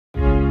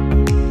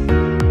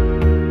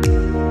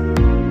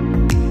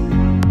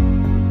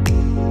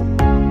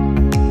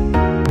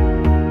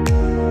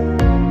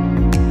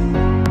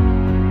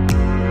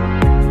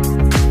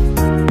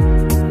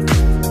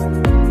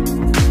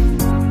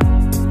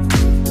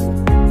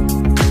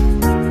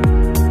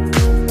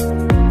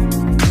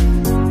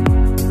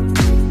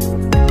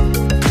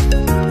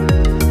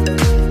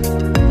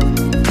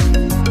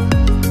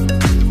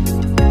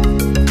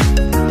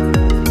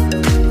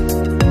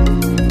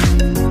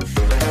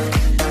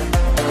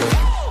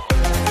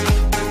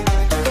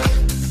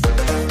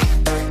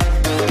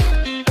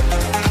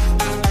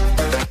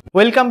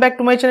Welcome back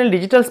to my channel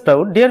Digital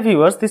Sprout. Dear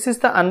viewers, this is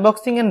the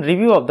unboxing and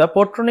review of the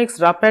Portronics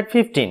Ruffpad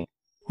 15,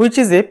 which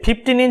is a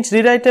 15-inch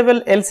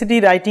rewritable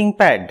LCD writing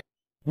pad.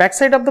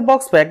 Backside of the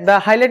box pack, the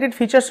highlighted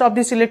features of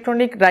this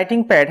electronic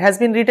writing pad has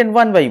been written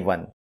one by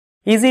one.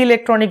 Easy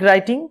electronic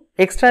writing,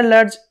 extra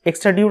large,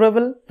 extra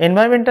durable,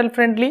 environmental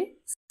friendly,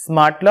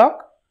 smart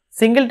lock,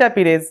 single tap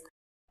erase,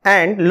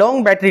 and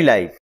long battery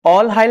life.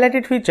 All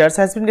highlighted features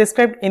has been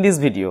described in this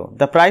video.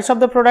 The price of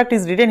the product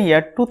is written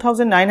here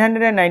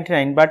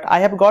 2999, but I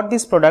have got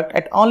this product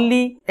at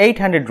only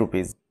 800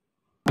 rupees.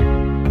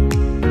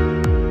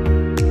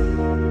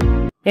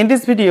 In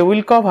this video, we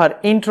will cover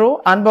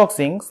intro,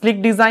 unboxing,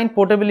 sleek design,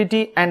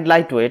 portability and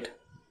lightweight,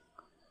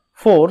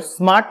 4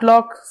 smart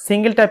lock,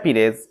 single tap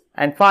erase,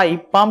 and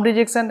 5 palm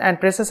rejection and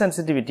pressure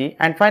sensitivity,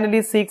 and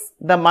finally 6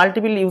 the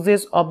multiple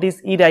uses of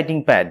this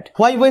e-writing pad.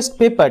 Why waste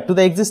paper to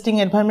the existing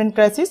environment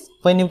crisis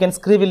when you can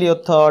scribble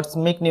your thoughts,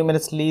 make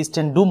numerous lists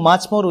and do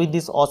much more with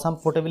this awesome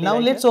portable Now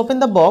writer? Let's open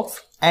the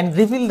box and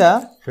reveal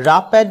the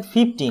Ruffpad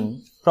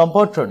 15 from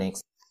Portronics.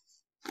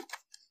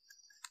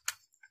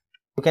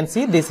 You can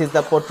see this is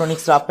the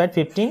Portronics Ruffpad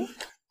 15,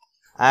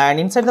 and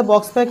inside the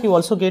box pack you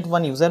also get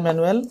one user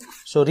manual,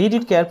 so read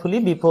it carefully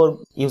before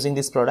using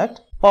this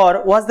product.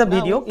 Or watch the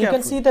video. You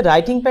can see the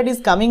writing pad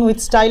is coming with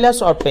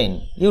stylus or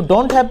pen. You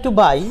don't have to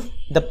buy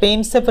the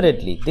pen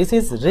separately. This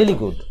is really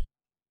good.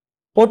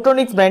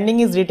 Portronics branding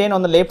is written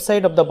on the left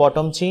side of the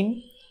bottom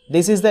chin.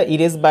 This is the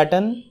erase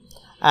button,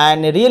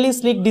 and a really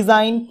sleek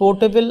design,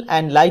 portable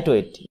and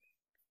lightweight.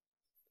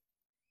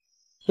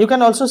 You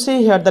can also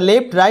see here the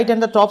left, right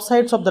and the top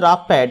sides of the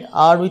Ruffpad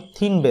are with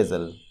thin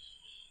bezel.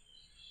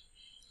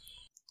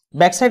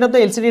 Backside of the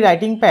LCD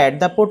writing pad,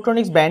 the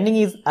Portronics branding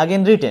is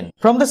again written.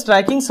 From the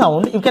striking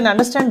sound, you can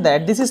understand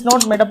that this is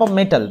not made up of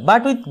metal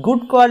but with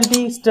good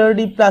quality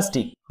sturdy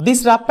plastic.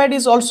 This Ruffpad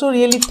is also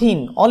really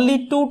thin,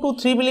 only 2 to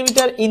 3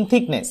 mm in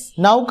thickness.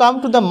 Now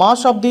come to the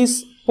mass of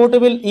this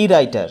portable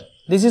e-writer.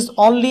 This is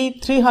only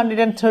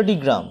 330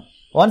 gram.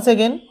 Once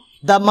again,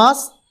 the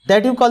mass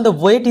that you call the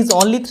weight is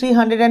only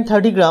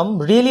 330 gram,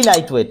 really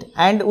lightweight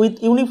and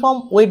with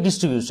uniform weight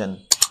distribution.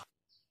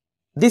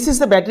 This is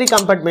the battery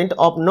compartment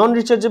of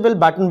non-rechargeable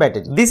button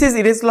battery. This is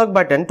erase lock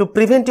button to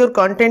prevent your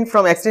content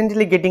from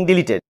accidentally getting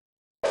deleted.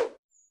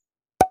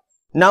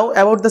 Now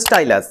about the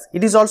stylus.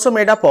 It is also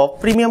made up of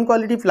premium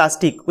quality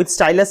plastic with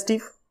stylus tip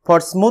for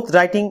smooth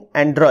writing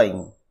and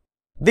drawing.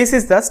 This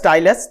is the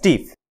stylus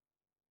tip.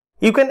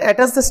 You can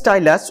attach the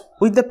stylus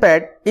with the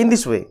pad in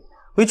this way,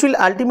 which will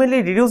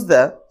ultimately reduce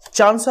the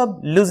chance of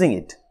losing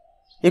it.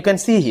 You can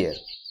see here.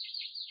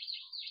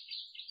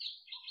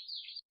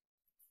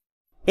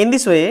 In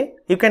this way,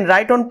 you can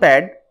write on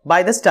pad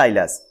by the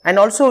stylus, and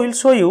also we will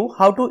show you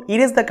how to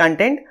erase the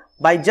content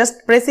by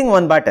just pressing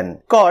one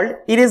button called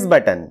erase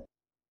button.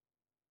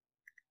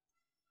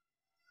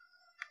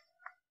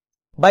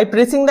 By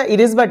pressing the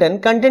erase button,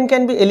 content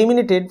can be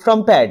eliminated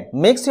from pad.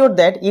 Make sure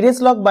that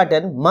erase lock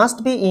button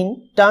must be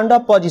in turned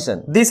off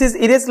position. This is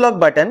erase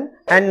lock button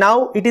and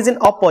now it is in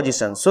off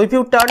position. So if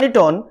you turn it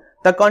on,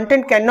 the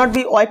content cannot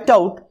be wiped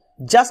out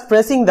just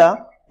pressing the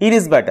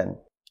erase button.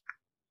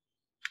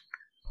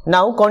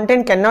 Now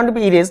content cannot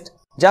be erased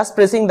just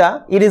pressing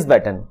the erase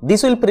button.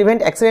 This will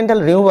prevent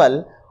accidental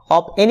removal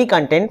of any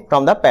content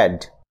from the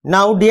pad.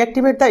 Now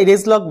deactivate the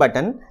erase lock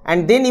button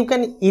and then you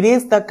can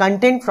erase the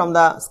content from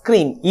the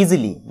screen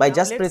easily by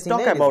just pressing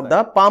the erase button. Let's talk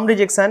about the palm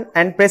rejection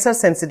and pressure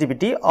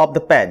sensitivity of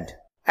the pad.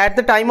 At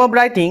the time of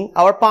writing,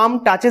 our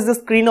palm touches the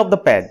screen of the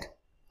pad.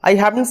 I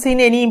haven't seen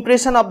any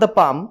impression of the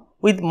palm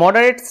with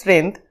moderate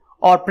strength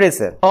or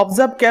pressure.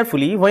 Observe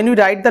carefully when we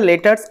write the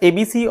letters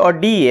ABC or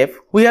DEF,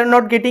 we are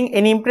not getting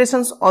any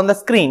impressions on the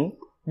screen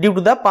due to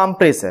the palm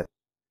pressure.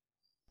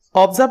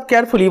 Observe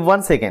carefully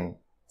once again.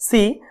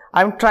 See,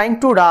 I am trying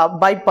to rub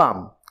by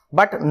palm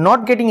but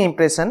not getting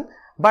impression,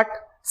 but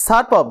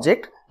sharp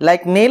object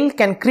like nail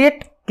can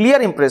create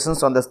clear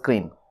impressions on the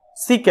screen.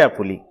 See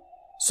carefully.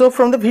 So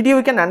from the video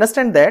we can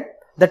understand that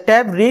the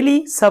tab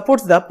really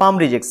supports the palm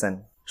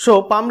rejection.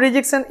 So palm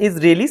rejection is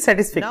really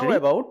satisfactory. Now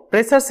about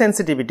pressure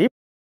sensitivity.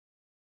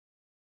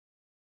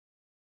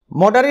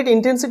 Moderate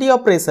intensity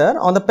of pressure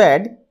on the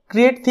pad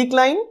creates thick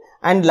line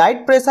and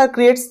light pressure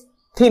creates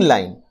thin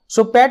line.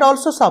 So pad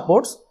also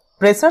supports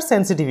pressure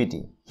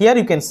sensitivity. Here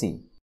you can see.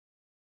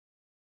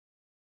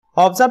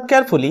 Observe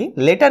carefully,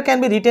 letter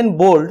can be written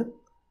bold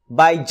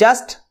by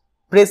just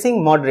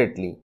pressing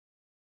moderately.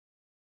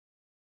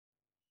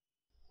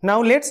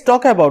 Now let's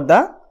talk about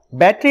the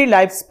battery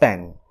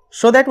lifespan.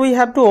 So that we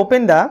have to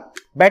open the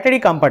battery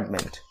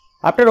compartment.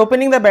 After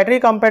opening the battery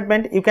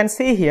compartment, you can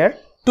see here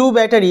 2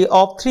 battery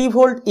of 3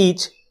 volt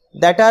each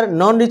that are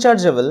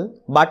non-rechargeable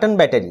button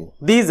battery.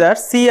 These are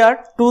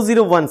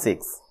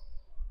CR2016.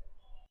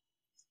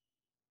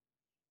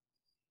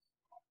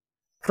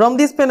 From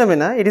this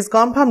phenomena, it is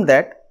confirmed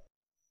that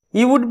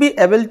you would be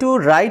able to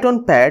write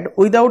on pad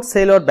without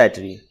cell or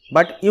battery,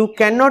 but you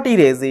cannot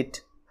erase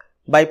it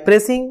by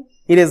pressing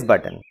erase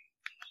button.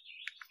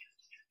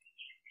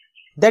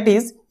 That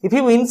is, if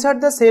you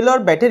insert the cell or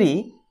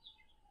battery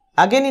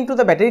again into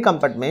the battery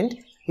compartment,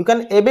 you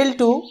can able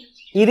to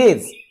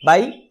erase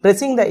by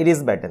pressing the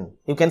erase button.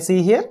 You can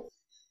see here.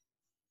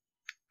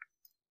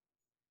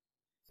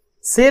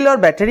 Cell or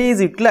battery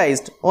is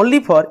utilized only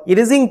for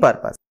erasing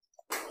purpose.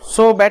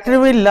 So battery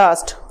will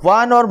last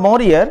 1 or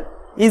more years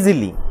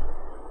easily.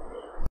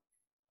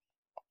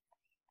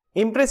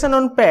 Impression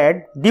on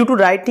pad due to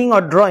writing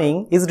or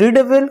drawing is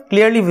readable,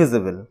 clearly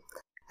visible.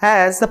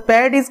 As the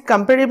pad is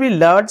comparatively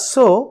large,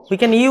 so we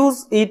can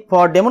use it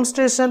for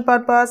demonstration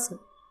purpose,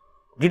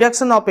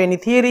 deduction of any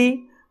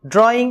theory,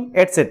 drawing,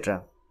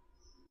 etc.